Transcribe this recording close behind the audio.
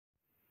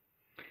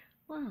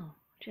Well,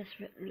 just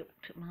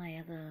looked at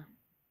my other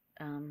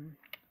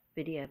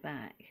video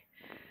back,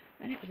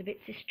 and it was a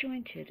bit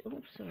disjointed.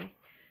 Oh, sorry.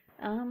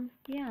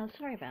 Yeah,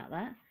 sorry about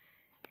that.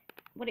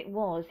 What it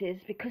was is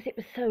because it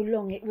was so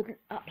long, it wouldn't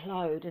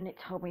upload, and it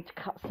told me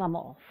to cut some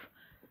off.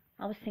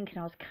 I was thinking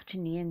I was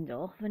cutting the end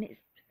off, and it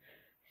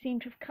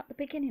seemed to have cut the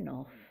beginning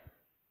off.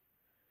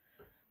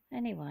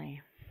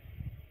 Anyway,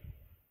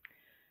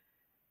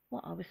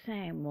 what I was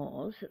saying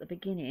was at the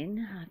beginning,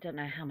 I don't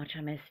know how much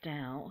I missed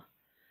out.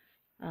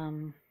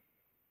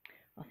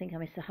 I think I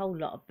missed a whole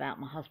lot about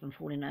my husband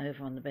falling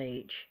over on the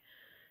beach.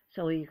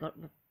 So all you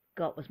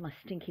got was my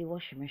stinky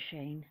washing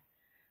machine.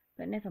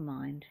 But never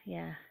mind,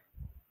 yeah.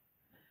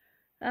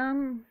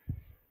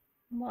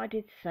 What I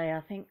did say,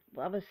 I think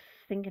I was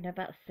thinking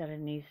about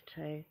selling these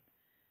two.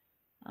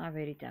 I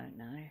really don't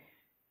know.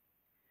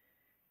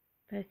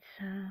 But,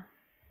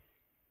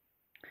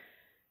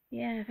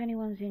 yeah, if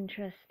anyone's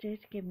interested,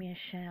 give me a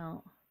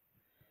shout.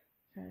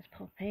 So there's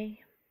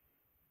Poppy.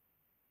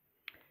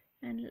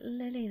 And little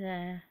Lily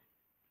there.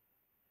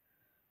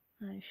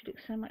 Oh, she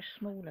looks so much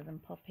smaller than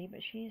Poppy, but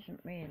she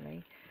isn't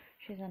really.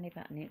 She's only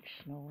about an inch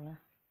smaller.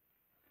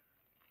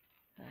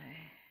 So,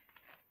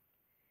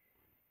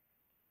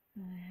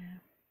 yeah.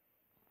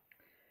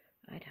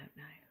 I don't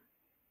know.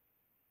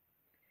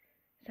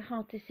 It's a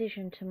hard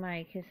decision to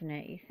make, isn't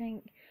it? You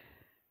think,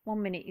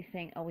 one minute you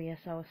think, oh yes,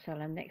 I'll sell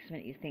them. Next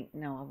minute you think,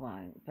 no, I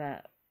won't.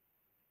 But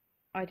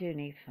I do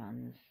need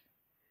funds.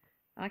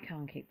 I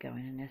can't keep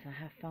going unless I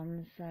have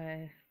funds.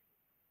 So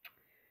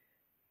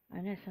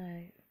unless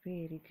I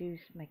really do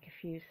make a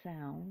few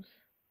sales,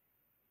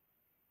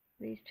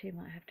 these two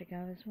might have to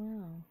go as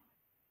well.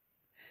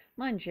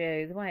 Mind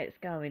you, the way it's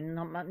going,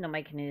 not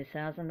making any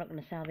sales. I'm not going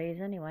to sell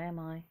these anyway, am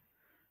I?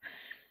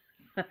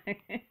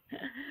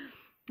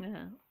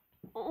 Yeah.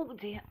 Oh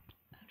dear.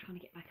 I'm trying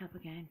to get back up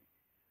again.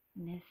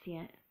 And there's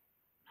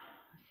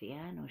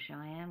Cian or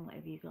Cheyenne,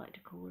 whatever you like to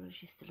call her.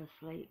 She's still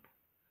asleep.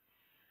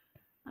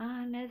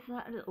 And there's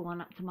that little one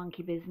up to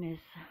monkey business.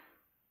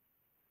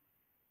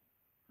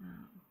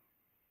 Oh,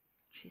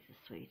 she's a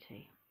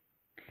sweetie.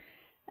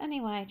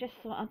 Anyway, just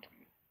thought I'd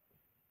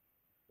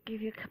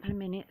give you a couple of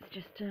minutes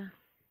just to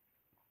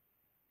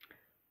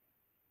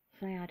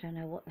say I don't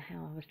know what the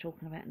hell I was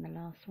talking about in the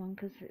last one,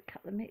 because it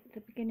cut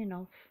the beginning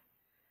off.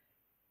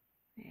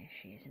 There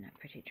she is in that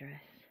pretty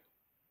dress.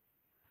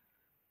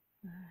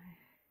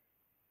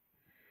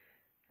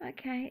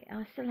 Okay,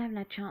 I still haven't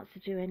had a chance to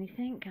do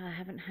anything. I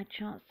haven't had a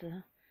chance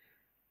to...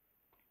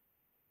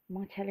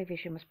 My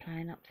television was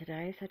playing up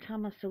today, so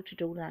time I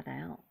sorted all that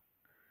out.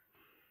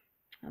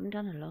 I haven't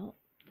done a lot,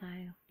 so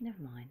never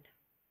mind.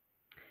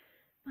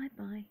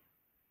 Bye-bye.